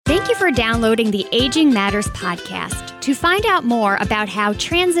Thank you for downloading the Aging Matters podcast. To find out more about how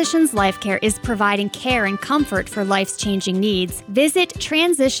Transitions Life Care is providing care and comfort for life's changing needs, visit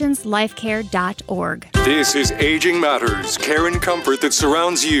transitionslifecare.org. This is Aging Matters, care and comfort that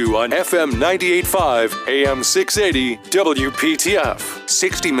surrounds you on FM 98.5, AM 680, WPTF.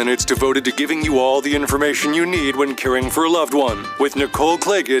 60 minutes devoted to giving you all the information you need when caring for a loved one, with Nicole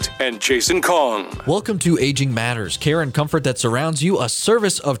Claggett and Jason Kong. Welcome to Aging Matters, care and comfort that surrounds you, a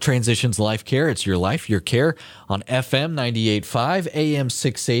service of Transitions Life Care. It's your life, your care on FM 98.5, AM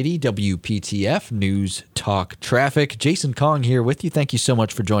 680, WPTF, News, Talk, Traffic. Jason Kong here with you. Thank you so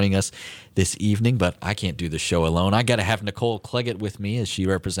much for joining us this evening, but I can't do the show alone. I got to have Nicole Claggett with me as she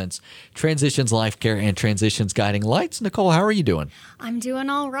represents Transitions Life Care and Transitions Guiding Lights. Nicole, how are you doing? I'm doing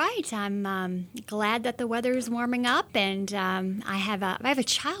all right. I'm glad that the weather is warming up, and I have a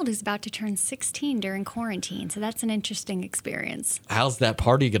child who's about to turn 16 during quarantine, so that's an interesting experience. How's that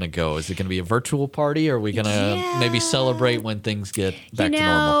party going to go? Is it going to be a virtual party, or are we going to maybe celebrate when things get back to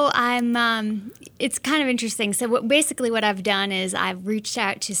normal? It's kind of interesting. So basically what I've done is I've reached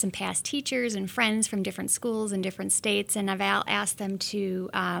out to some past teachers and friends from different schools in different states, and I've asked them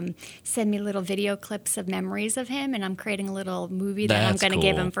to send me little video clips of memories of him, and I'm creating a little movie that I'm going to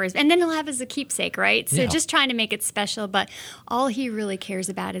give him for his, and then he'll have as a keepsake, right? So just trying to make it special, but all he really cares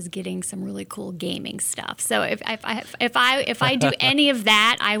about is getting some really cool gaming stuff. So if I do any of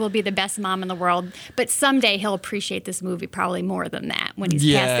that, I will be the best mom in the world. But someday he'll appreciate this movie probably more than that when he's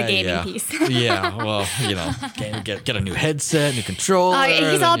past the gaming piece. Well, get a new headset, new controller.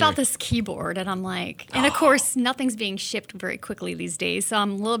 He's all about this keyboard, and I'm like, and of course, nothing's being shipped very quickly these days. So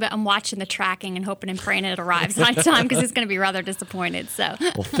I'm watching the tracking and hoping and praying it arrives on time because he's going to be rather disappointed. So,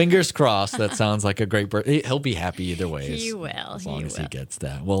 well, fingers crossed. That sounds like a great birthday. He'll be happy either way. He will. As long as he gets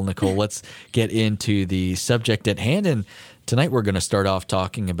that. Well, Nicole, let's get into the subject at hand. And tonight we're going to start off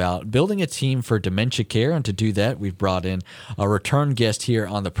talking about building a team for dementia care. And to do that, we've brought in a return guest here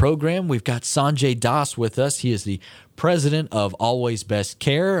on the program. We've got Sanjay Das with us. He is the president of Always Best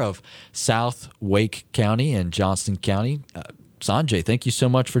Care of South Wake County and Johnston County. Sanjay, thank you so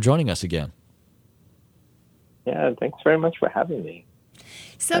much for joining us again. Yeah, thanks very much for having me.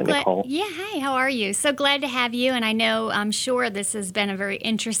 So glad. Nicole. Yeah, hi, how are you? So glad to have you. And I'm sure this has been a very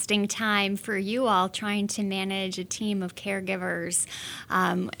interesting time for you all trying to manage a team of caregivers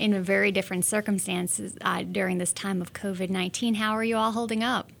in a very different circumstances during this time of COVID-19. How are you all holding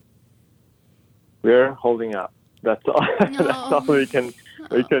up? We're holding up. That's all. That's all we can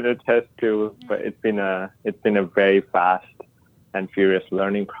attest to. But it's been a very fast and furious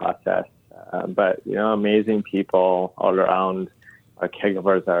learning process. But amazing people all around. Our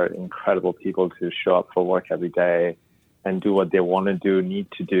caregivers are incredible people to show up for work every day and do what they want to do,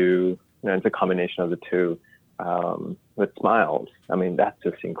 need to do. It's a combination of the two with smiles. I mean, that's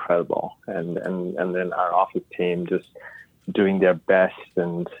just incredible. And then our office team just doing their best.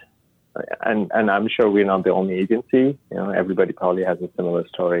 And I'm sure we're not the only agency. Everybody probably has a similar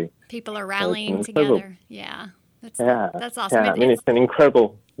story. People are rallying together. Yeah. That's awesome. Yeah, it's an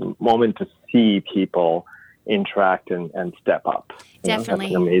incredible moment to see people interact and step up. Definitely.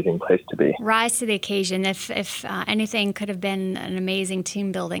 That's an amazing place to be. Rise to the occasion. If anything could have been an amazing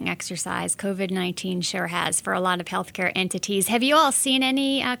team building exercise, COVID-19 sure has for a lot of healthcare entities. Have you all seen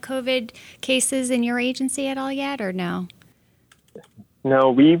any COVID cases in your agency at all yet, or no?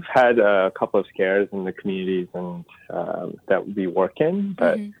 No, we've had a couple of scares in the communities and that we work in,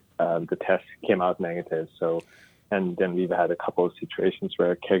 but the test came out negative. So, and then we've had a couple of situations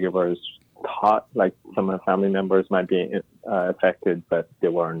where caregivers thought like some of the family members might be affected, but they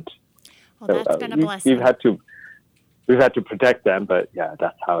weren't. Well, that's been a blessing. We've had to protect them, but yeah,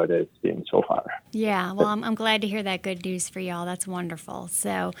 that's how it has been so far. Yeah, well, I'm glad to hear that good news for y'all. That's wonderful.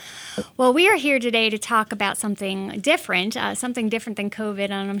 So, well, we are here today to talk about something different than COVID,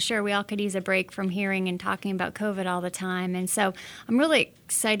 and I'm sure we all could use a break from hearing and talking about COVID all the time. And so I'm really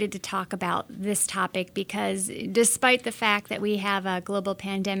excited to talk about this topic because despite the fact that we have a global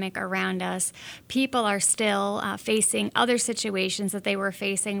pandemic around us, people are still facing other situations that they were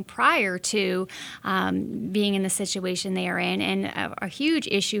facing prior to being in the situation they are in. And a huge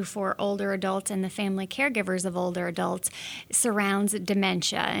issue for older adults and the family caregivers of older adults surrounds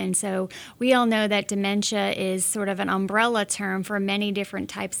dementia. And so we all know that dementia is sort of an umbrella term for many different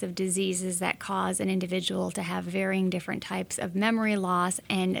types of diseases that cause an individual to have varying different types of memory loss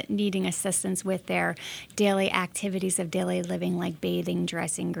and needing assistance with their daily activities of daily living like bathing,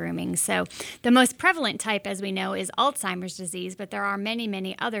 dressing, grooming. So the most prevalent type, as we know, is Alzheimer's disease, but there are many,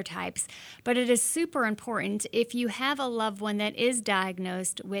 many other types. But it is super important if you have a loved one that is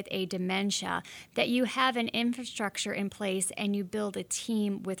diagnosed with a dementia, that you have an infrastructure in place and you build a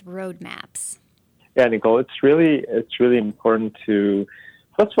team with roadmaps? Yeah, Nicole, it's really important to,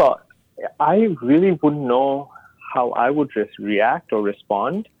 first of all, I really wouldn't know how I would just react or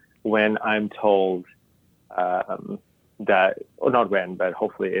respond when I'm told that, or not when, but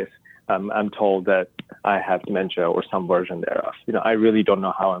hopefully if I'm told that I have dementia or some version thereof. I really don't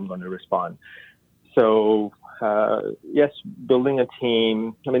know how I'm going to respond. So yes, building a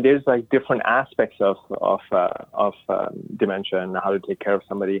team. I mean, there's like different aspects of dementia and how to take care of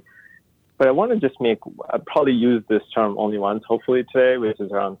somebody. But I want to just I'll probably use this term only once, hopefully today, which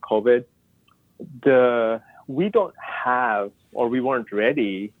is around COVID. We don't have, or we weren't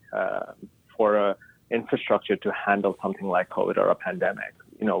ready for a infrastructure to handle something like COVID or a pandemic.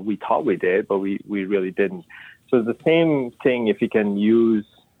 We thought we did, but we really didn't. So the same thing, if you can use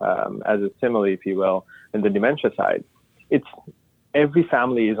as a simile, if you will, in the dementia side, it's every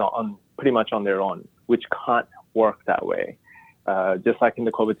family is pretty much on their own, which can't work that way. Just like in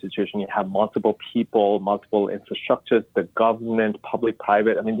the COVID situation, you have multiple people, multiple infrastructures, the government, public,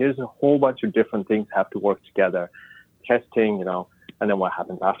 private. I mean, there's a whole bunch of different things have to work together. Testing, and then what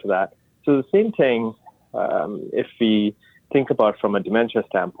happens after that. So the same thing, if we think about from a dementia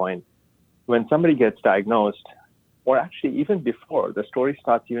standpoint, when somebody gets diagnosed, or actually even before, the story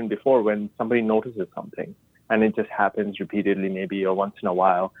starts even before when somebody notices something and it just happens repeatedly maybe or once in a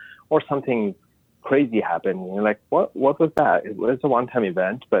while, or something crazy happened. And you're like, what was that? It was a one-time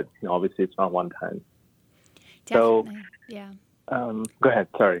event, but obviously it's not one time. Definitely, yeah. Go ahead.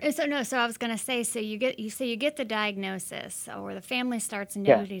 Sorry. So I was going to say, you get the diagnosis, or the family starts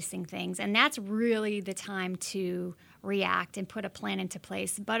noticing things, and that's really the time to react and put a plan into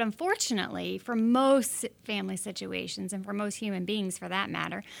place. But unfortunately, for most family situations, and for most human beings for that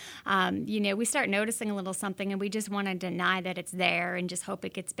matter, we start noticing a little something and we just want to deny that it's there and just hope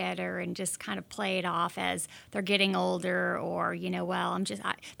it gets better and just kind of play it off as they're getting older, or,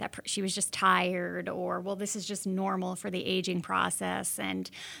 she was just tired, or, well, this is just normal for the aging process. And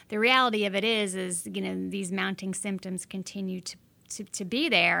the reality of it is these mounting symptoms continue to be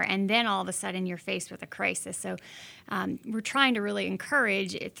there, and then all of a sudden you're faced with a crisis. So we're trying to really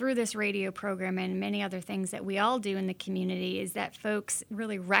encourage through this radio program and many other things that we all do in the community is that folks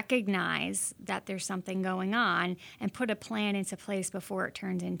really recognize that there's something going on and put a plan into place before it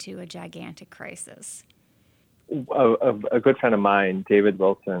turns into a gigantic crisis. A good friend of mine, David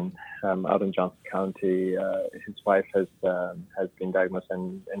Wilson, out in Johnson County, his wife has been diagnosed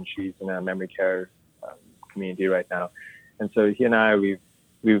and she's in a memory care community right now. And so he and I,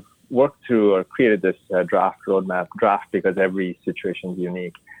 we've worked through or created this draft because every situation is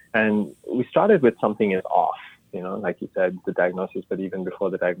unique. And we started with something is off, like you said, the diagnosis, but even before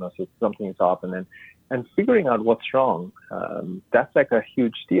the diagnosis, something is off. And figuring out what's wrong, that's like a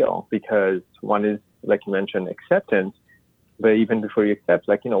huge deal, because one is, like you mentioned, acceptance. But even before you accept,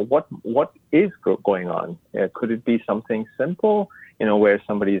 what is going on? Could it be something simple? Where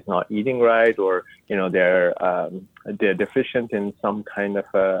somebody is not eating right, or they're deficient in some kind of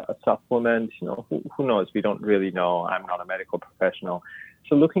a supplement. Who knows? We don't really know. I'm not a medical professional,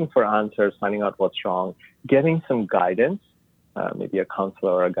 so looking for answers, finding out what's wrong, getting some guidance, maybe a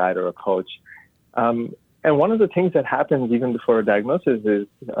counselor or a guide or a coach. And one of the things that happens even before a diagnosis is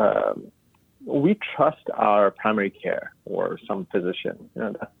we trust our primary care or some physician.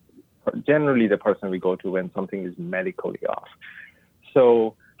 That's generally the person we go to when something is medically off.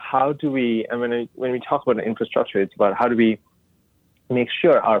 So how do we, and when we talk about an infrastructure, it's about how do we make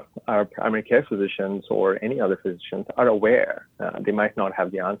sure our primary care physicians or any other physicians are aware. They might not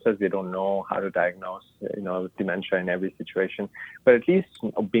have the answers. They don't know how to diagnose, dementia in every situation, but at least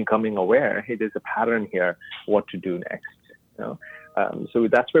becoming aware, hey, there's a pattern here, what to do next. So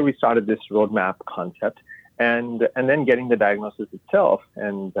that's where we started this roadmap concept, and then getting the diagnosis itself,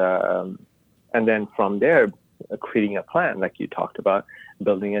 and then from there, creating a plan, like you talked about,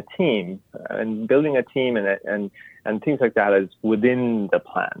 building a team, and things like that is within the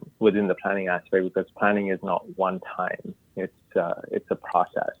planning aspect, because planning is not one time. It's a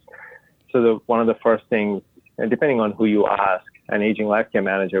process. So one of the first things, and depending on who you ask, an aging life care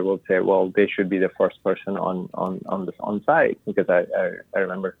manager will say, well, they should be the first person on site, because I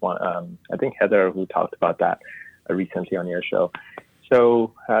remember I think Heather, who talked about that recently on your show.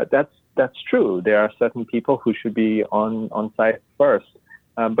 So that's true. There are certain people who should be on site first,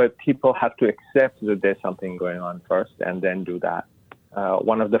 but people have to accept that there's something going on first and then do that.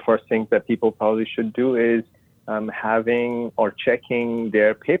 One of the first things that people probably should do is having or checking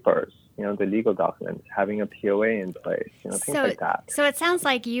their papers. the legal documents, having a POA in place, things like that. So it sounds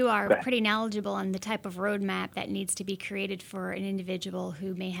like you are pretty knowledgeable on the type of roadmap that needs to be created for an individual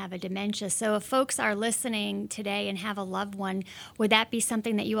who may have a dementia. So if folks are listening today and have a loved one, would that be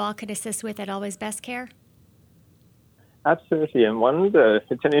something that you all could assist with at Always Best Care? Absolutely. And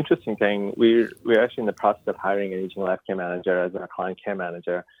it's an interesting thing. We're actually in the process of hiring an aging life care manager as our client care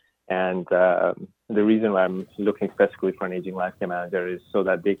manager. And the reason why I'm looking specifically for an aging life care manager is so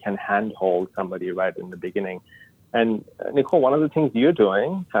that they can handhold somebody right in the beginning. And Nicole, one of the things you're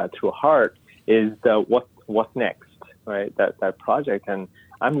doing through Heart is what's next, right? That project. And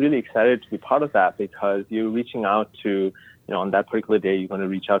I'm really excited to be part of that because you're reaching out to, on that particular day, you're going to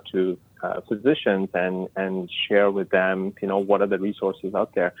reach out to physicians and share with them, what are the resources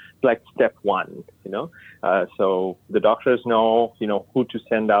out there. It's like step one, so the doctors know, who to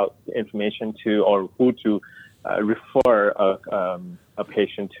send out information to or who to refer a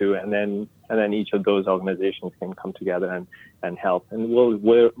patient to, and then each of those organizations can come together and help. And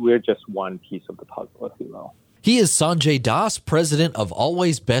we're just one piece of the puzzle, if you will. He is Sanjay Das, president of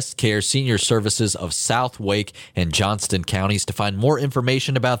Always Best Care Senior Services of South Wake and Johnston counties. To find more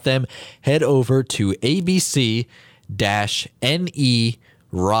information about them, head over to ABC-NE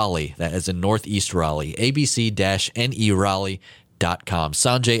Raleigh. That is in Northeast Raleigh. ABC-NE Raleigh.com.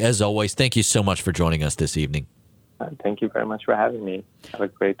 Sanjay, as always, thank you so much for joining us this evening. Thank you very much for having me. Have a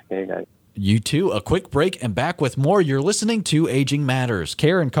great day, guys. You too. A quick break and back with more. You're listening to Aging Matters,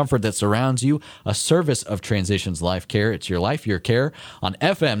 care and comfort that surrounds you, a service of Transitions Life Care. It's your life, your care on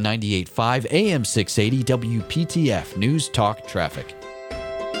FM 98.5, AM 680, WPTF, News Talk Traffic.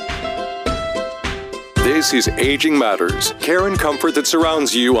 This is Aging Matters, care and comfort that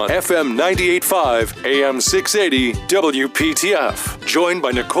surrounds you on FM 98.5, AM 680, WPTF. Joined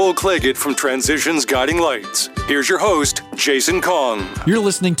by Nicole Claggett from Transitions Guiding Lights. Here's your host, Jason Kong. You're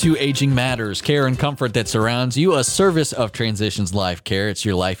listening to Aging Matters, care and comfort that surrounds you, a service of Transitions Life Care. It's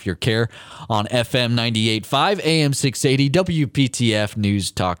your life, your care on FM 98.5, AM 680, WPTF, News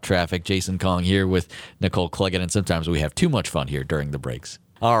Talk Traffic. Jason Kong here with Nicole Claggett, and sometimes we have too much fun here during the breaks.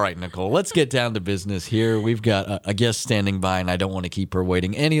 All right, Nicole, let's get down to business here. We've got a guest standing by, and I don't want to keep her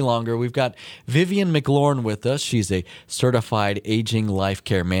waiting any longer. We've got Vivian McLaurin with us. She's a certified aging life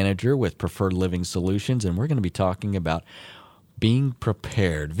care manager with Preferred Living Solutions, and we're going to be talking about being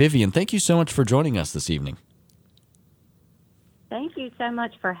prepared. Vivian, thank you so much for joining us this evening. Thank you so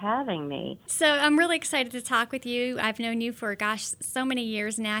much for having me. So I'm really excited to talk with you. I've known you for, so many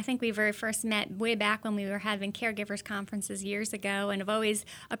years now. I think we very first met way back when we were having caregivers conferences years ago, and I've always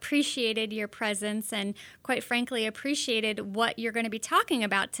appreciated your presence and, quite frankly, appreciated what you're going to be talking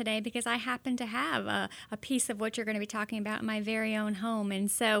about today because I happen to have a piece of what you're going to be talking about in my very own home.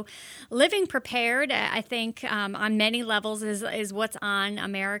 And so living prepared, I think, on many levels is what's on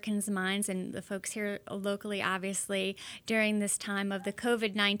Americans' minds and the folks here locally, obviously, during this time of the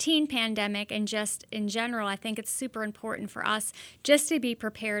COVID-19 pandemic, and just in general, I think it's super important for us just to be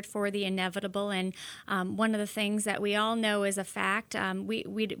prepared for the inevitable. And one of the things that we all know is a fact,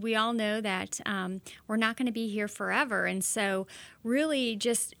 we all know that we're not going to be here forever. And so really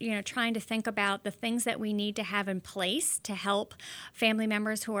just, trying to think about the things that we need to have in place to help family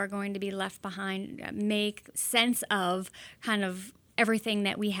members who are going to be left behind make sense of kind of everything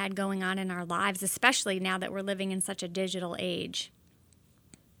that we had going on in our lives, especially now that we're living in such a digital age.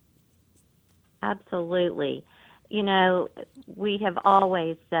 Absolutely. We have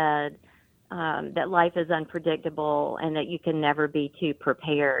always said that life is unpredictable and that you can never be too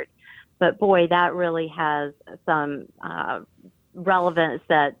prepared. But boy, that really has some relevance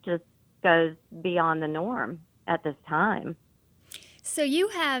that just goes beyond the norm at this time. So you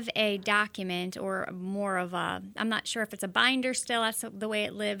have a document or more of I'm not sure if it's a binder still, that's the way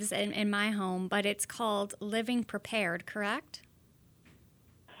it lives in my home, but it's called Living Prepared, correct?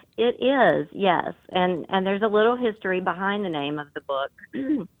 It is, yes. And there's a little history behind the name of the book.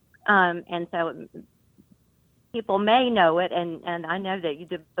 And so people may know it, and I know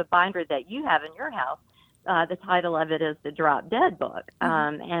that the binder that you have in your house, the title of it is The Drop Dead Book.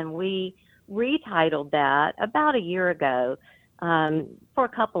 And we retitled that about a year ago for a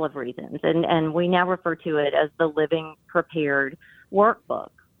couple of reasons. And we now refer to it as the Living Prepared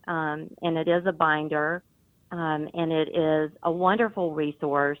Workbook. And it is a binder, and it is a wonderful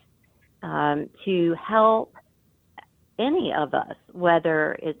resource to help any of us,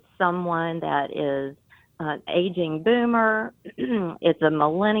 whether it's someone that is an aging boomer, it's a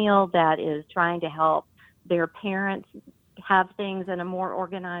millennial that is trying to help their parents have things in a more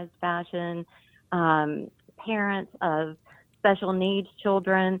organized fashion, parents of special needs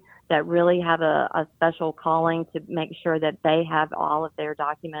children that really have a special calling to make sure that they have all of their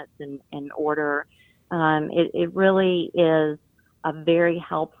documents in order. It really is a very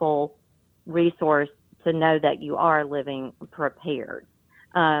helpful resource to know that you are living prepared.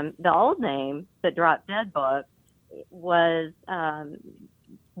 The old name, the Drop Dead book, was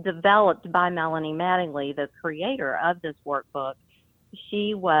developed by Melanie Mattingly, the creator of this workbook.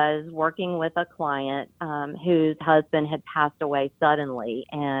 She was working with a client whose husband had passed away suddenly,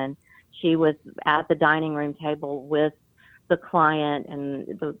 and she was at the dining room table with the client,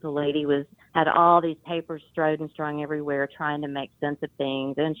 and the lady had all these papers strung everywhere, trying to make sense of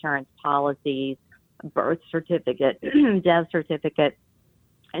things, insurance policies, birth certificate, death certificate.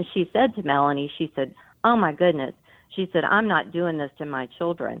 And she said to Melanie, she said, "Oh my goodness," she said, "I'm not doing this to my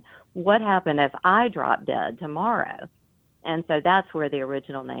children. What happened if I drop dead tomorrow?" And so that's where the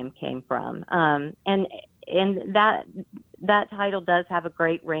original name came from. And that title does have a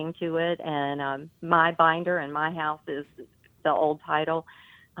great ring to it. And my binder in my house is the old title.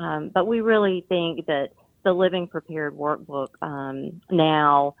 But we really think that the Living Prepared Workbook,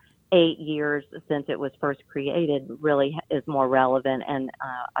 now 8 years since it was first created, really is more relevant and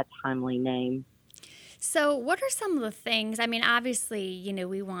a timely name. So what are some of the things, I mean, obviously, you know,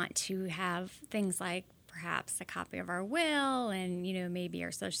 we want to have things like perhaps a copy of our will and, you know, maybe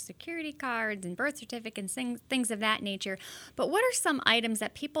our social security cards and birth certificates, things of that nature. But what are some items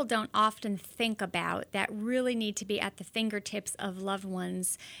that people don't often think about that really need to be at the fingertips of loved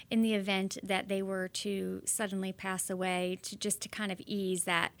ones in the event that they were to suddenly pass away, to kind of ease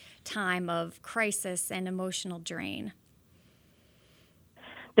that time of crisis and emotional drain?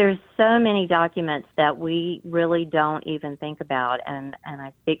 There's so many documents that we really don't even think about, and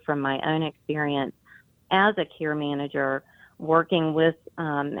I speak from my own experience as a care manager working with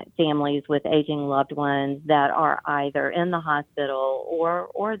families with aging loved ones that are either in the hospital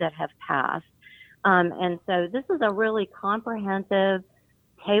or that have passed. And so this is a really comprehensive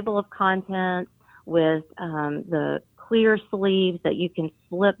table of contents with the clear sleeves that you can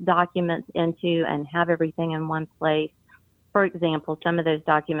slip documents into and have everything in one place. For example, some of those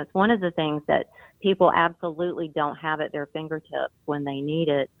documents, one of the things that people absolutely don't have at their fingertips when they need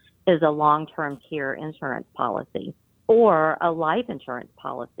it is a long-term care insurance policy or a life insurance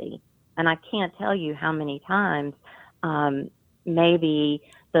policy. And I can't tell you how many times maybe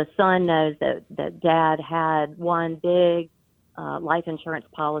the son knows that dad had one big life insurance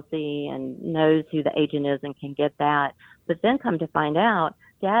policy and knows who the agent is and can get that. But then come to find out,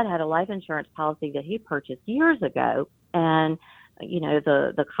 dad had a life insurance policy that he purchased years ago. And, you know,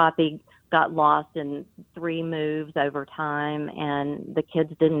 the copy got lost in 3 moves over time, and the kids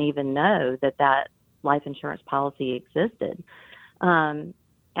didn't even know that life insurance policy existed.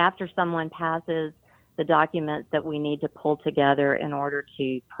 After someone passes, the documents that we need to pull together in order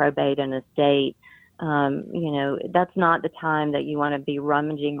to probate an estate, you know, that's not the time that you want to be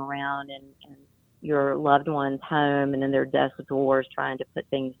rummaging around in your loved one's home and in their desk drawers trying to put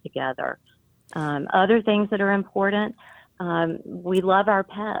things together. Other things that are important, we love our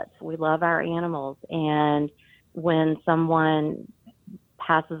pets, we love our animals, and when someone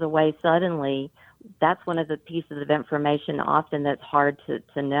passes away suddenly, that's one of the pieces of information often that's hard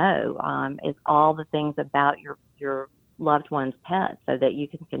to know, is all the things about your loved one's pet so that you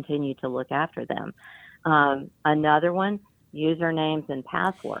can continue to look after them. Another one, usernames and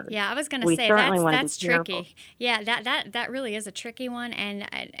passwords. Yeah, I was going to say that's tricky. Yeah, that really is a tricky one, and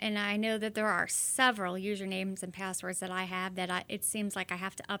I know that there are several usernames and passwords that I have that it seems like I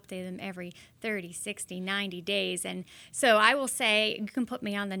have to update them every 30, 60, 90 days, and so I will say you can put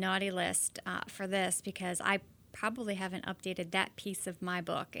me on the naughty list for this because I probably haven't updated that piece of my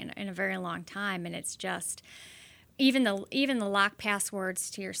book in a very long time, and it's just even the lock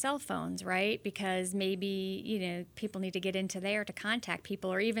passwords to your cell phones, right? Because maybe, you know, people need to get into there to contact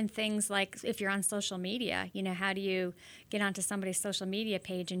people, or even things like if you're on social media, you know, how do you get onto somebody's social media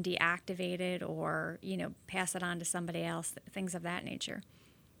page and deactivate it, or, you know, pass it on to somebody else, things of that nature.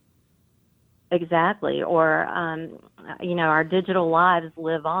 Exactly. Or, you know, our digital lives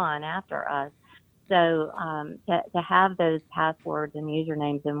live on after us. So to have those passwords and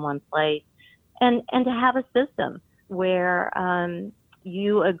usernames in one place, and to have a system where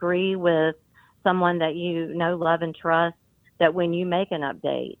you agree with someone that you know, love, and trust, that when you make an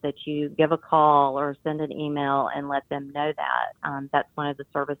update, that you give a call or send an email and let them know that. That's one of the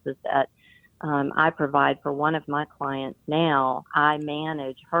services that I provide for one of my clients now. I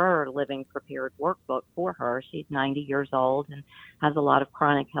manage her Living Prepared workbook for her. She's 90 years old and has a lot of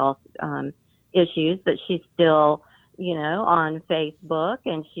chronic health issues, but she's still, you know, on Facebook,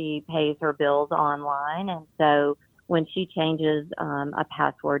 and she pays her bills online. And so when she changes a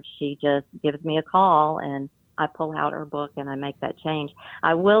password, she just gives me a call and I pull out her book and I make that change.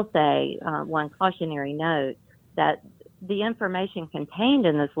 I will say one cautionary note that the information contained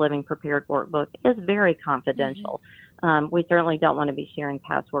in this Living Prepared workbook is very confidential. We certainly don't want to be sharing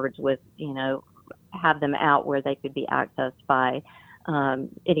passwords with, have them out where they could be accessed by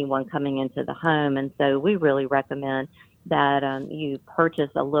anyone coming into the home. And so we really recommend that you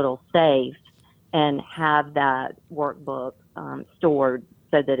purchase a little safe and have that workbook stored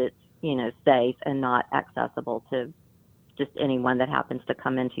so that it's, safe and not accessible to just anyone that happens to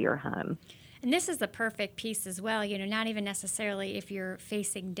come into your home. And this is the perfect piece as well, not even necessarily if you're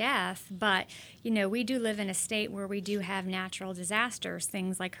facing death, but, we do live in a state where we do have natural disasters,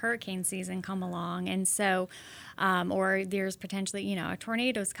 things like hurricane season come along. And so, or there's potentially, a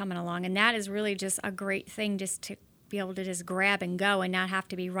tornado's coming along. And that is really just a great thing just to be able to just grab and go and not have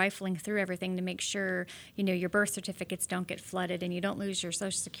to be rifling through everything to make sure, your birth certificates don't get flooded and you don't lose your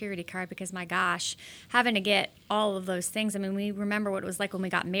Social Security card, because my gosh, having to get all of those things. I mean, we remember what it was like when we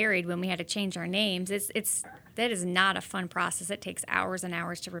got married, when we had to change our names. That is not a fun process. It takes hours and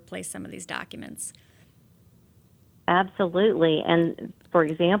hours to replace some of these documents. Absolutely. And for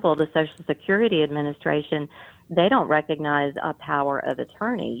example, the Social Security Administration, they don't recognize a power of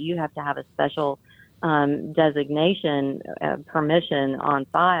attorney. You have to have a special designation, permission on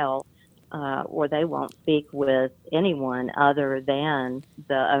file, or they won't speak with anyone other than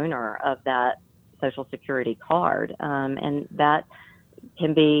the owner of that Social Security card. And that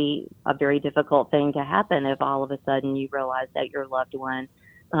can be a very difficult thing to happen if all of a sudden you realize that your loved one,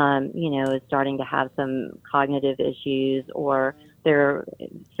 is starting to have some cognitive issues, or they're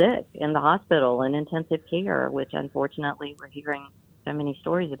sick in the hospital in intensive care, which unfortunately we're hearing so many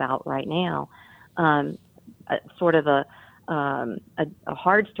stories about right now. Sort of a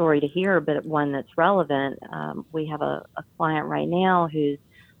hard story to hear, but one that's relevant. We have a client right now whose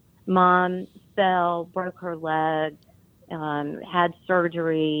mom fell, broke her leg, had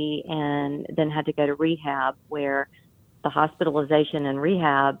surgery, and then had to go to rehab, where the hospitalization and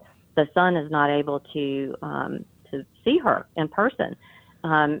rehab, the son is not able to see her in person.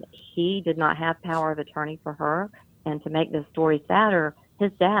 He did not have power of attorney for her, and to make this story sadder,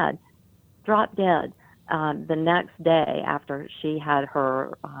 his dad dropped dead the next day after she had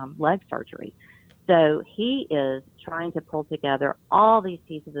her leg surgery. So he is trying to pull together all these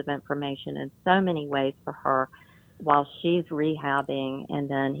pieces of information in so many ways for her while she's rehabbing, and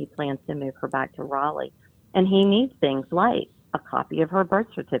then he plans to move her back to Raleigh. And he needs things like a copy of her birth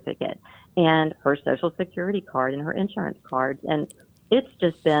certificate and her Social Security card and her insurance cards. And it's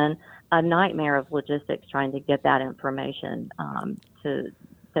just been a nightmare of logistics trying to get that information so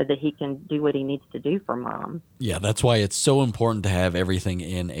that he can do what he needs to do for mom. Yeah, that's why it's so important to have everything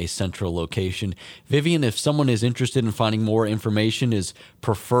in a central location. Vivian, if someone is interested in finding more information, is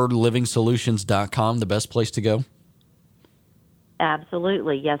preferredlivingsolutions.com the best place to go?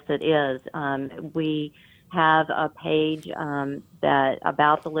 Absolutely. Yes, it is. We have a page that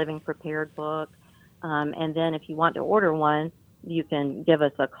about the Living Prepared book. And then if you want to order one, you can give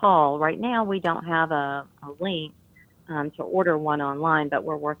us a call. Right now, we don't have a link to order one online, but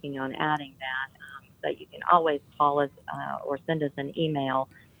we're working on adding that. But you can always call us or send us an email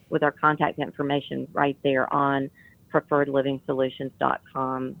with our contact information right there on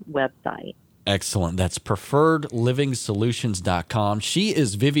preferredlivingsolutions.com website. Excellent. That's preferredlivingsolutions.com. She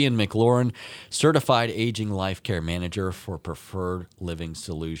is Vivian McLaurin, Certified Aging Life Care Manager for Preferred Living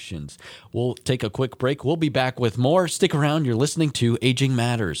Solutions. We'll take a quick break. We'll be back with more. Stick around. You're listening to Aging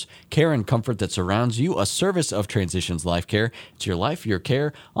Matters, care and comfort that surrounds you, a service of Transitions Life Care. It's your life, your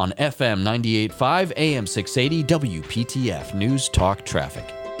care on FM 98.5, AM 680, WPTF News Talk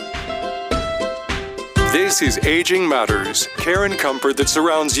Traffic. This is Aging Matters, care and comfort that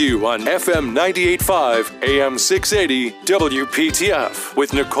surrounds you on FM 98.5, AM 680, WPTF,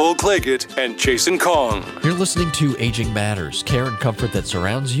 with Nicole Claggett and Jason Kong. You're listening to Aging Matters, care and comfort that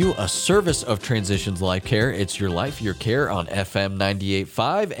surrounds you, a service of Transitions Life Care. It's your life, your care on FM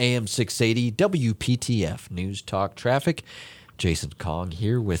 98.5, AM 680, WPTF News Talk Traffic. Jason Kong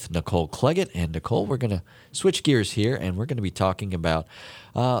here with Nicole Claggett. And Nicole, we're going to switch gears here, and we're going to be talking about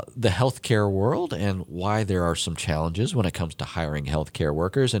the healthcare world and why there are some challenges when it comes to hiring healthcare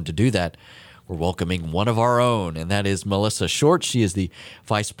workers. And to do that, we're welcoming one of our own, and that is Melissa Short. She is the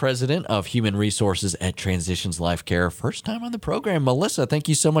Vice President of Human Resources at Transitions Life Care. First time on the program. Melissa, thank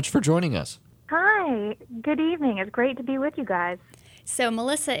you so much for joining us. Hi, good evening. It's great to be with you guys. So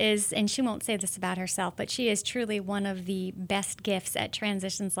Melissa is, and she won't say this about herself, but she is truly one of the best gifts at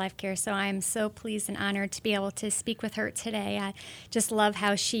Transitions Life Care. So I am so pleased and honored to be able to speak with her today. I just love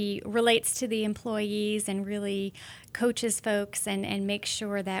how she relates to the employees and really coaches folks and makes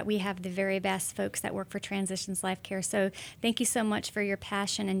sure that we have the very best folks that work for Transitions Life Care. So thank you so much for your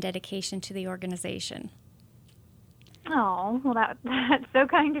passion and dedication to the organization. Oh, well, that's so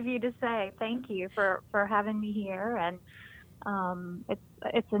kind of you to say. Thank you for having me here. And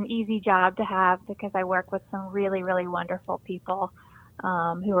it's an easy job to have because I work with some really, really wonderful people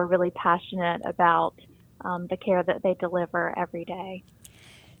who are really passionate about the care that they deliver every day.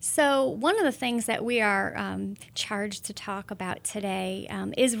 So one of the things that we are charged to talk about today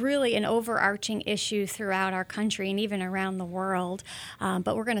is really an overarching issue throughout our country and even around the world,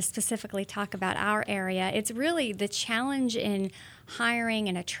 but we're going to specifically talk about our area. It's really the challenge in hiring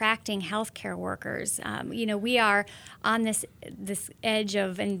and attracting healthcare workers. We are on this edge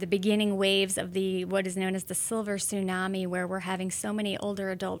of and the beginning waves of what is known as the silver tsunami, where we're having so many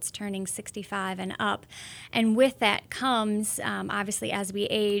older adults turning 65 and up. And with that comes, obviously, as we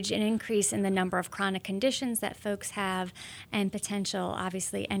age, an increase in the number of chronic conditions that folks have, and potential,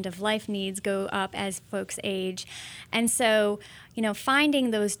 obviously, end-of-life needs go up as folks age. And so,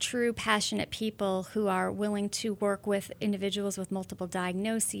 finding those true passionate people who are willing to work with individuals with multiple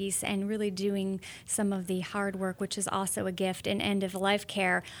diagnoses and really doing some of the hard work, which is also a gift in end-of-life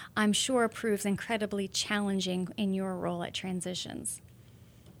care, I'm sure proves incredibly challenging in your role at Transitions.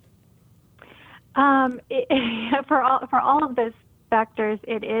 For all of those factors,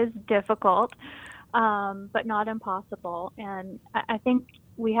 it is difficult, but not impossible. And I think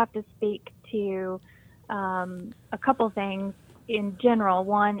we have to speak to a couple things in general.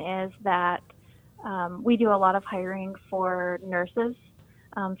 One is that we do a lot of hiring for nurses,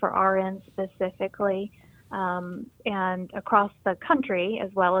 for RNs specifically, and across the country,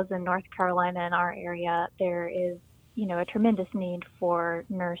 as well as in North Carolina in our area, there is, a tremendous need for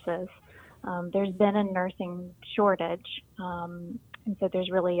nurses. There's been a nursing shortage, and so there's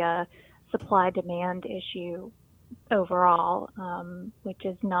really a supply-demand issue overall, which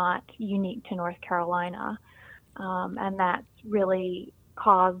is not unique to North Carolina, and that's really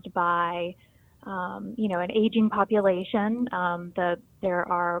caused by an aging population.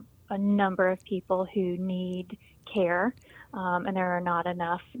 There are a number of people who need care, and there are not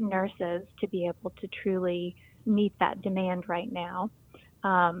enough nurses to be able to truly meet that demand right now.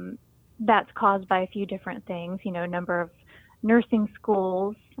 That's caused by a few different things, a number of nursing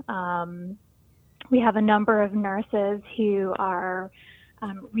schools. We have a number of nurses who are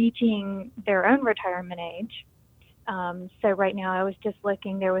reaching their own retirement age. So right now I was just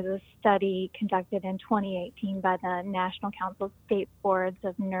looking, there was a study conducted in 2018 by the National Council of State Boards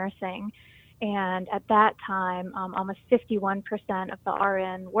of Nursing. And at that time, almost 51% of the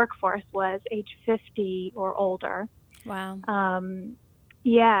RN workforce was age 50 or older. Wow.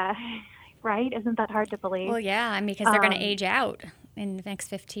 Yeah, right? Isn't that hard to believe? Well, yeah, because they're going to age out in the next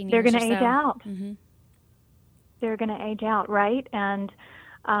 15 years. They're going to age so. out. Mm-hmm. They're going to age out, right? And,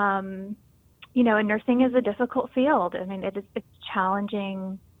 and nursing is a difficult field. I mean, it's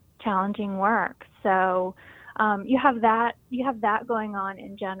challenging work. So you have that going on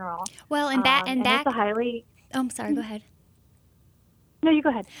in general. Well, and it's a highly. Oh, I'm sorry. Go ahead. No, you go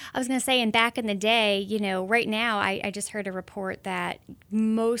ahead. I was going to say, and back in the day, right now, I just heard a report that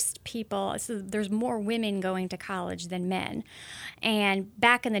most people, so there's more women going to college than men. And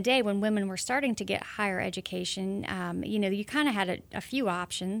back in the day when women were starting to get higher education, you kind of had a few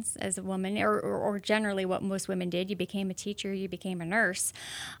options as a woman, or generally what most women did. You became a teacher, you became a nurse.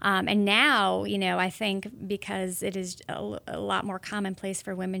 And now, I think because it is a lot more commonplace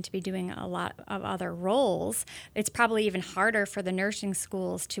for women to be doing a lot of other roles, it's probably even harder for the nursing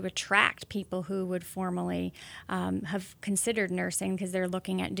schools to attract people who would formerly have considered nursing because they're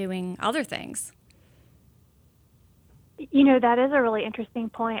looking at doing other things. That is a really interesting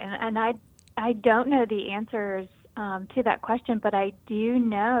point, and I don't know the answers to that question, but I do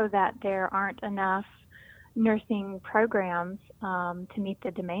know that there aren't enough nursing programs to meet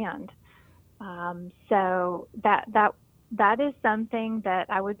the demand. So that is something that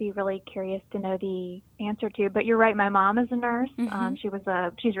I would be really curious to know the answer to. But you're right, my mom is a nurse. Mm-hmm.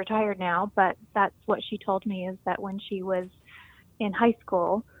 She's retired now, but that's what she told me, is that when she was in high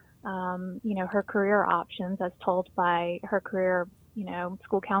school, her career options, as told by her career,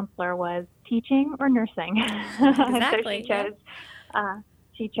 school counselor, was teaching or nursing. Exactly. So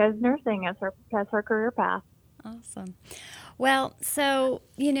she chose nursing as her career path. Awesome. Well, so,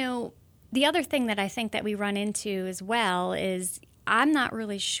 the other thing that I think that we run into as well is I'm not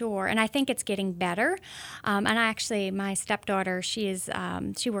really sure, and I think it's getting better. My stepdaughter, she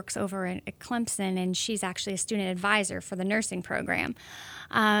works over at Clemson, and she's actually a student advisor for the nursing program.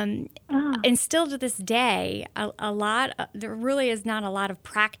 And still to this day, there really is not a lot of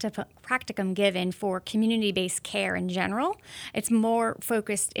practicum given for community-based care in general. It's more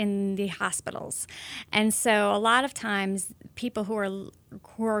focused in the hospitals. And so a lot of times people who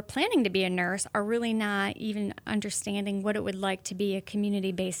are planning to be a nurse are really not even understanding what it would like to be a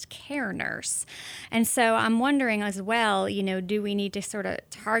community-based care nurse. And so I'm wondering as well, do we need to sort of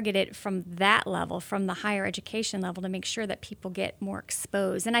target it from that level, from the higher education level, to make sure that people get more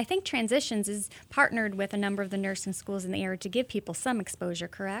exposed? And I think Transitions is partnered with a number of the nursing schools in the area to give people some exposure,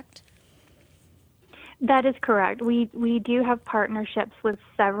 correct? That is correct. We do have partnerships with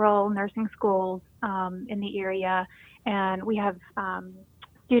several nursing schools in the area, and we have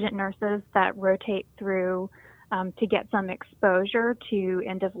student nurses that rotate through to get some exposure to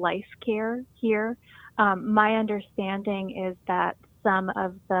end-of-life care here. My understanding is that some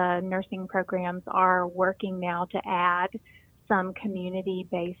of the nursing programs are working now to add some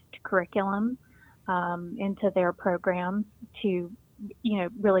community-based curriculum into their programs to,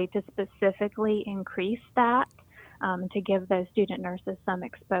 really to specifically increase that, to give those student nurses some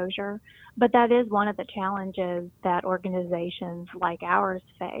exposure. But that is one of the challenges that organizations like ours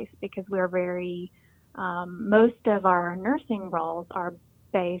face, because we're very, most of our nursing roles are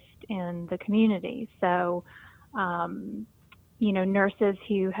based in the community. So, nurses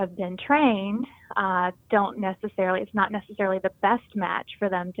who have been trained it's not necessarily the best match for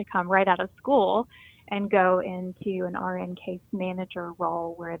them to come right out of school and go into an RN case manager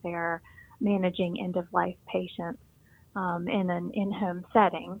role where they're managing end-of-life patients in an in-home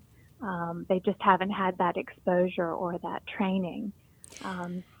setting. They just haven't had that exposure or that training.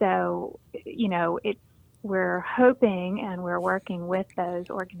 We're hoping and we're working with those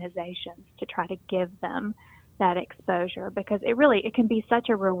organizations to try to give them that exposure, because it can be such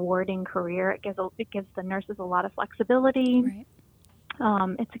a rewarding career. It gives the nurses a lot of flexibility. Right.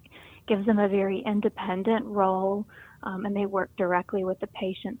 It gives them a very independent role, and they work directly with the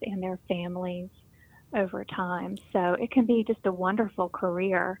patients and their families over time. So it can be just a wonderful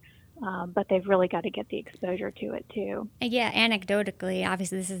career, but they've really got to get the exposure to it too. Yeah, anecdotally,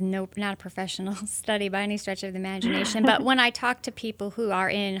 obviously this is not a professional study by any stretch of the imagination, but when I talk to people who are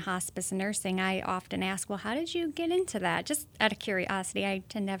in hospice nursing, I often ask, well, how did you get into that? Just out of curiosity. I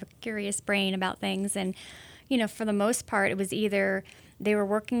tend to have a curious brain about things, and for the most part, it was either they were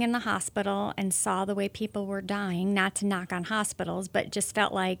working in the hospital and saw the way people were dying, not to knock on hospitals, but just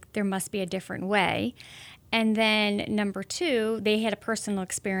felt like there must be a different way. And then number two, they had a personal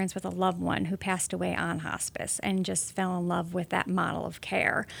experience with a loved one who passed away on hospice and just fell in love with that model of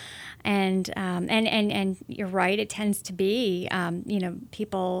care. And you're right, it tends to be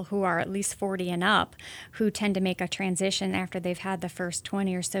people who are at least 40 and up who tend to make a transition after they've had the first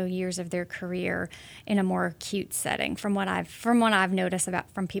 20 or so years of their career in a more acute setting, from what I've noticed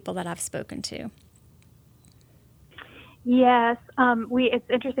from people that I've spoken to. Yes, it's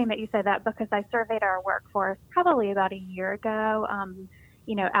interesting that you say that, because I surveyed our workforce probably about a year ago,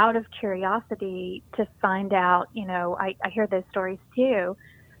 out of curiosity to find out, I hear those stories too,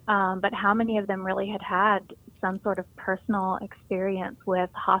 but how many of them really had some sort of personal experience with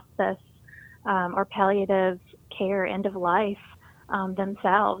hospice or palliative care, end of life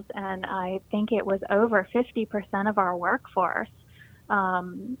themselves. And I think it was over 50% of our workforce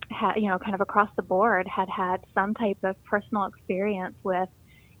kind of across the board had some type of personal experience with,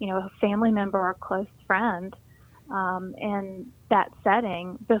 a family member or close friend in that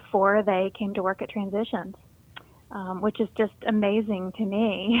setting before they came to work at Transitions, which is just amazing to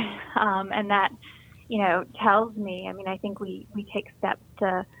me. And that, tells me, I think we take steps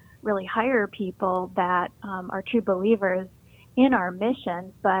to really hire people that are true believers in our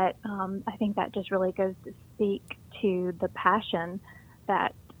mission, but I think that just really goes to speak to the passion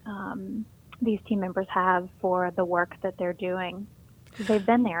that these team members have for the work that they're doing. They've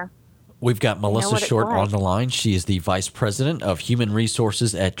been there. We've got Melissa Short on the line. She is the Vice President of Human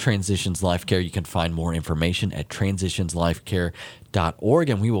Resources at Transitions Life Care. You can find more information at transitionslifecare.org,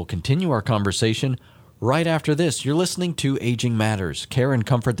 and we will continue our conversation right after this. You're listening to Aging Matters, care and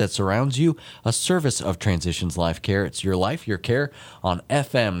comfort that surrounds you, a service of Transitions Life Care. It's your life, your care, on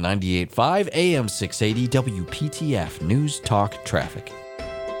FM 98.5, AM 680, WPTF, News Talk Traffic.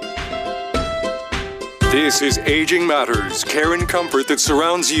 This is Aging Matters, care and comfort that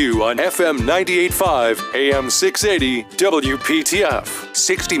surrounds you on FM 98.5, AM 680, WPTF.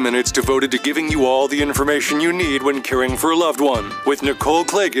 60 minutes devoted to giving you all the information you need when caring for a loved one with Nicole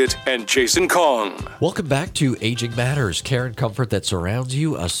Claggett and Jason Kong. Welcome back to Aging Matters, care and comfort that surrounds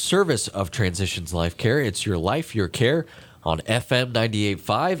you, a service of Transitions Life Care. It's your life, your care on FM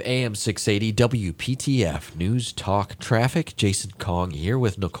 98.5, AM 680, WPTF. News, talk, traffic. Jason Kong here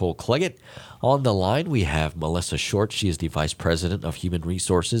with Nicole Claggett. On the line, we have Melissa Short. She is the Vice President of Human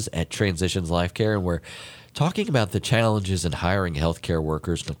Resources at Transitions Life Care, and we're talking about the challenges in hiring healthcare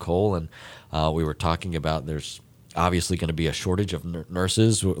workers, Nicole. And we were talking about there's obviously going to be a shortage of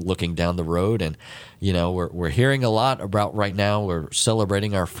nurses looking down the road. And, you know, we're hearing a lot about right now. We're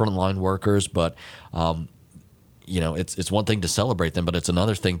celebrating our frontline workers, but you know, it's one thing to celebrate them, but it's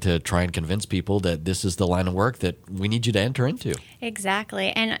another thing to try and convince people that this is the line of work that we need you to enter into.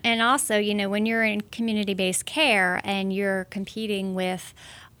 Exactly. And also, you know, when you're in community-based care and you're competing with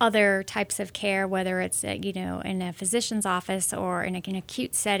other types of care, whether it's, you know, in a physician's office or in an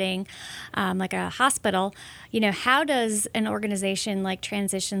acute setting, like a hospital, you know, how does an organization like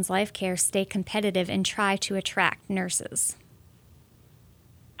Transitions Life Care stay competitive and try to attract nurses?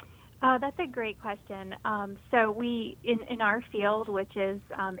 That's a great question. So we, in our field, which is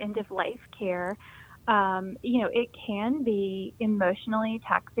end-of-life care, you know, it can be emotionally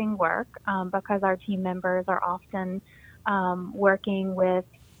taxing work because our team members are often working with,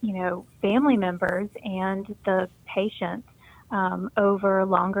 you know, family members and the patient over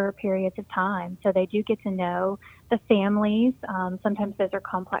longer periods of time. So they do get to know the families. Sometimes those are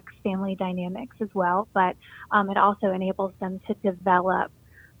complex family dynamics as well, but it also enables them to develop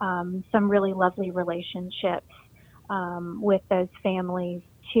some really lovely relationships with those families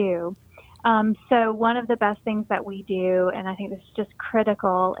too. So one of the best things that we do, and I think this is just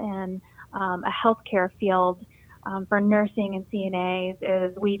critical in a healthcare field for nursing and CNAs,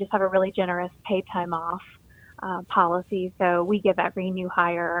 is we just have a really generous paid time off policy. So we give every new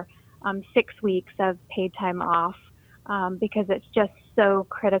hire 6 weeks of paid time off because it's just so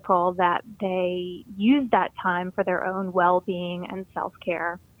critical that they use that time for their own well-being and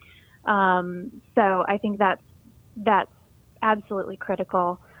self-care. So I think that's absolutely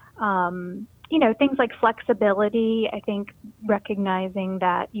critical. You know, things like flexibility, I think recognizing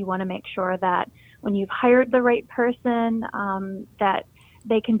that you want to make sure that when you've hired the right person, that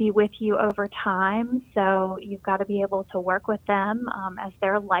they can be with you over time. So you've got to be able to work with them as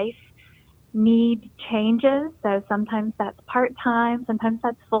their life need changes. So sometimes that's part-time, sometimes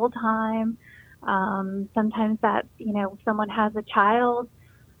that's full-time, sometimes that's, you know, someone has a child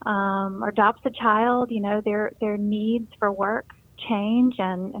or adopts a child, you know, their needs for work change,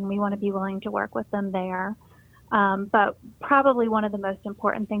 and we want to be willing to work with them there. But probably one of the most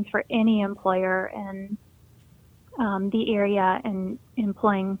important things for any employer in the area and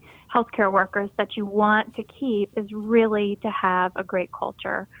employing healthcare workers that you want to keep is really to have a great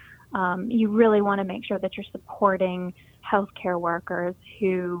culture. You really want to make sure that you're supporting healthcare workers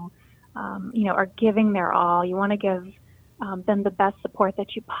who, you know, are giving their all. You want to give them the best support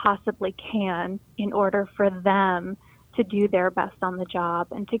that you possibly can in order for them to do their best on the job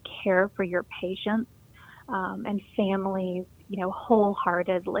and to care for your patients and families, you know,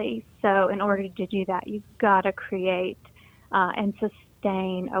 wholeheartedly. So in order to do that, you've got to create and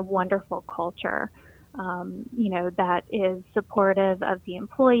sustain a wonderful culture, you know, that is supportive of the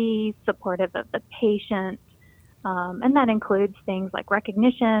employees, supportive of the patient, and that includes things like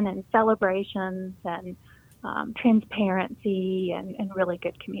recognition and celebrations and transparency and really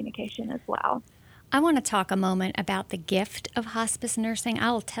good communication as well. I want to talk a moment about the gift of hospice nursing.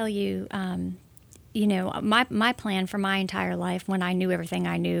 I will tell you, you know, my plan for my entire life, when I knew everything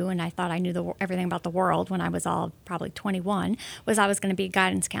I knew and I thought I knew everything about the world when I was all probably 21, was I was going to be a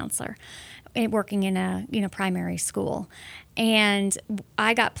guidance counselor working in a, you know, primary school. And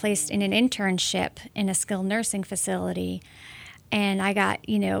I got placed in an internship in a skilled nursing facility, and I got,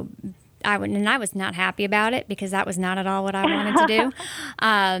 you know, I was not happy about it because that was not at all what I wanted to do.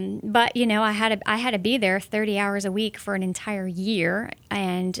 But, you know, I had to be there 30 hours a week for an entire year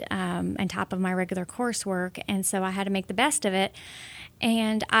and on top of my regular coursework. And so I had to make the best of it.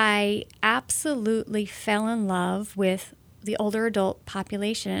 And I absolutely fell in love with the older adult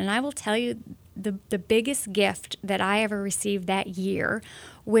population. And I will tell you, the biggest gift that I ever received that year,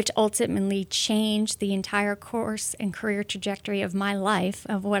 which ultimately changed the entire course and career trajectory of my life,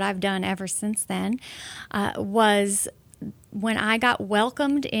 of what I've done ever since then, was when I got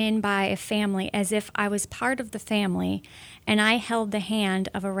welcomed in by a family as if I was part of the family, and I held the hand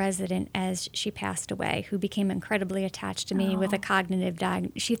of a resident as she passed away, who became incredibly attached to me with a cognitive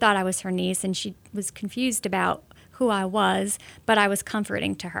diagnosis. She thought I was her niece, and she was confused about who I was, but I was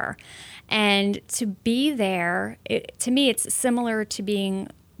comforting to her. And to be there, to me, it's similar to being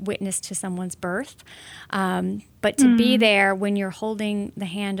witness to someone's birth. But to be there when you're holding the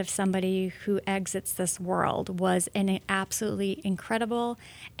hand of somebody who exits this world was an absolutely incredible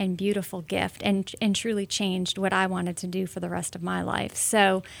and beautiful gift, and truly changed what I wanted to do for the rest of my life.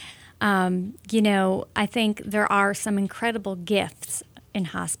 So, I think there are some incredible gifts in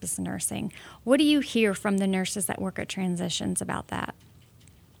hospice nursing. What do you hear from the nurses that work at Transitions about that?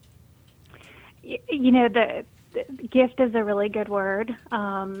 The gift is a really good word.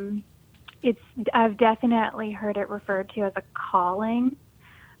 I've definitely heard it referred to as a calling.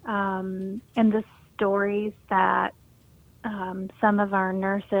 And the stories that some of our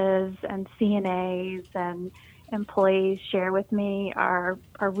nurses and CNAs and employees share with me are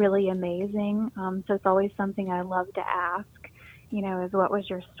really amazing. So it's always something I love to ask, is what was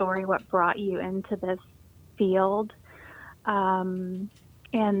your story? What brought you into this field? And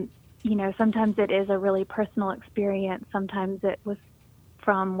sometimes it is a really personal experience. Sometimes it was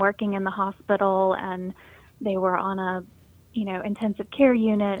from working in the hospital and they were on a, intensive care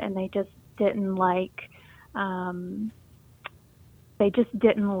unit, and they just didn't like,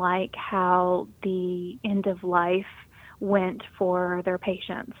 how the end of life went for their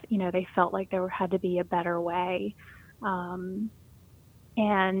patients. They felt like there had to be a better way.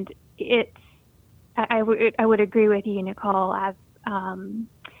 And I would agree with you, Nicole.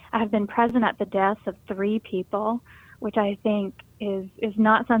 I've been present at the deaths of 3 people, which I think is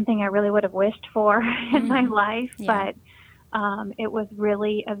not something I really would have wished for in my life, but it was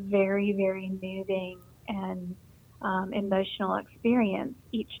really a very, very moving and emotional experience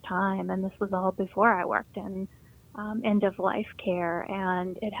each time. And this was all before I worked in end-of-life care,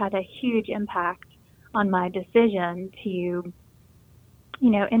 and it had a huge impact on my decision to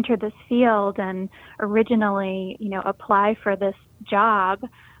enter this field and originally, apply for this job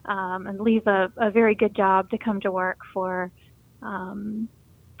and leave a very good job to come to work for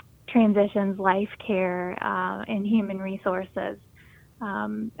Transitions Life Care in Human Resources.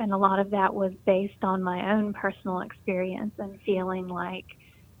 And a lot of that was based on my own personal experience and feeling like,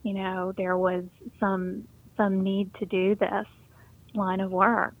 there was some need to do this line of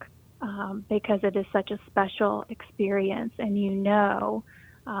work. Because it is such a special experience, and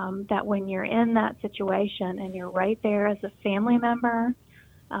that when you're in that situation and you're right there as a family member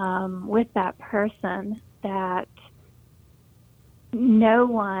with that person, that no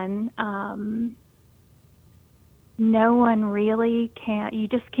one really you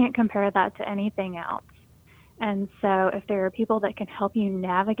just can't compare that to anything else. And so if there are people that can help you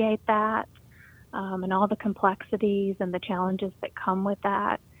navigate that and all the complexities and the challenges that come with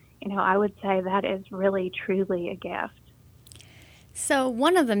that, I would say that is really, truly a gift. So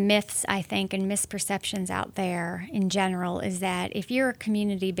one of the myths, I think, and misperceptions out there in general is that if you're a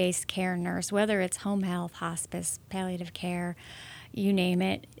community-based care nurse, whether it's home health, hospice, palliative care, you name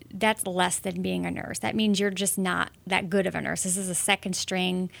it, that's less than being a nurse. That means you're just not that good of a nurse. This is a second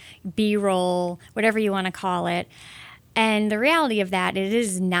string, B-roll, whatever you want to call it. And the reality of that, it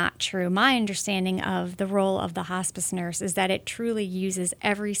is not true. My understanding of the role of the hospice nurse is that it truly uses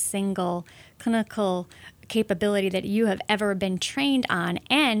every single clinical capability that you have ever been trained on.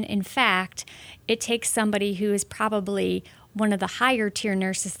 And in fact, it takes somebody who is probably one of the higher tier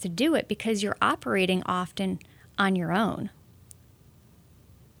nurses to do it, because you're operating often on your own.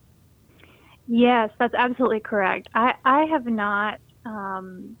 Yes, that's absolutely correct. I have not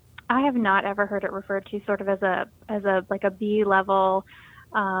ever heard it referred to sort of as a like a B-level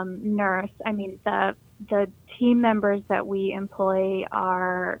nurse. I mean, the team members that we employ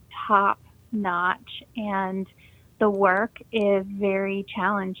are top notch, and the work is very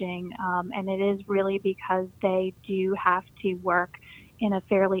challenging, and it is really because they do have to work in a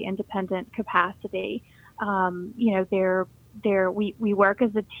fairly independent capacity. We work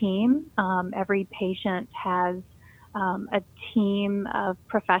as a team. Every patient has a team of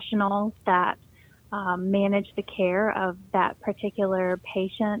professionals that manage the care of that particular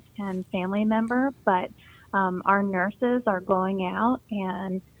patient and family member, but our nurses are going out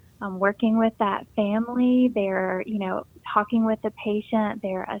and working with that family. They're, talking with the patient.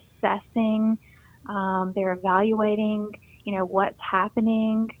 They're assessing. They're evaluating, what's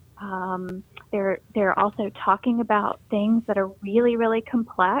happening. They're also talking about things that are really, really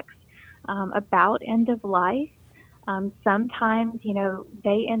complex about end of life. Sometimes,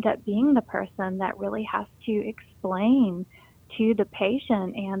 they end up being the person that really has to explain to the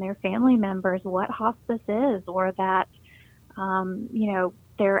patient and their family members what hospice is, or that,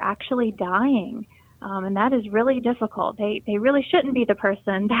 they're actually dying. And that is really difficult. They really shouldn't be the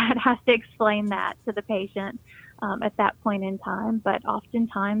person that has to explain that to the patient at that point in time. But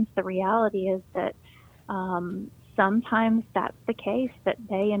oftentimes the reality is that sometimes that's the case, that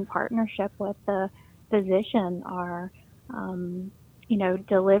they, in partnership with the physician, are,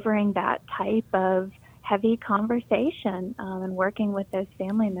 delivering that type of heavy conversation and working with those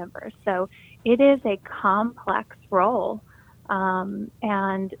family members. So it is a complex role. And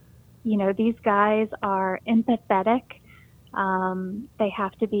these guys are empathetic. They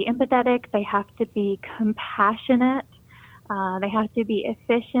have to be empathetic. They have to be compassionate. They have to be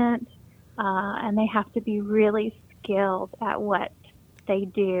efficient. And they have to be really skilled at what they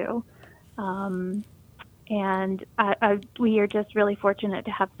do. And we are just really fortunate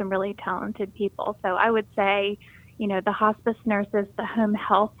to have some really talented people. So I would say, the hospice nurses, the home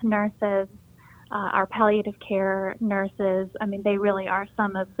health nurses, our palliative care nurses, they really are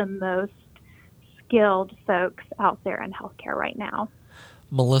some of the most skilled folks out there in healthcare right now.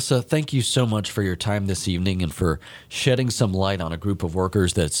 Melissa, thank you so much for your time this evening and for shedding some light on a group of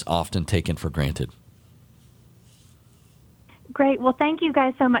workers that's often taken for granted. Great. Well, thank you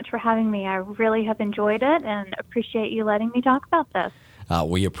guys so much for having me. I really have enjoyed it and appreciate you letting me talk about this.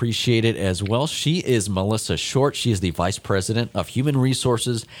 We appreciate it as well. She is Melissa Short. She is the Vice President of Human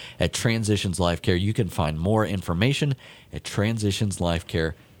Resources at Transitions Life Care. You can find more information at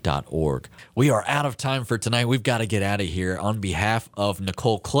transitionslifecare.org. We are out of time for tonight. We've got to get out of here. On behalf of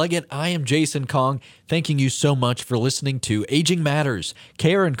Nicole Cleggett, I am Jason Kong, thanking you so much for listening to Aging Matters,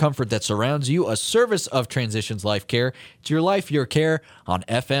 care and comfort that surrounds you, a service of Transitions Life Care. It's your life, your care, on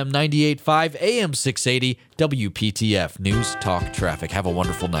FM 98.5, AM 680, WPTF, News Talk Traffic. Have a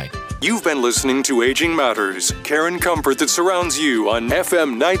wonderful night. You've been listening to Aging Matters, care and comfort that surrounds you on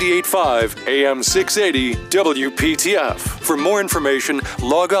FM 98.5, AM 680, WPTF. For more information,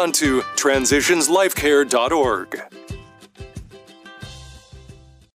 log on to transitionslifecare.org.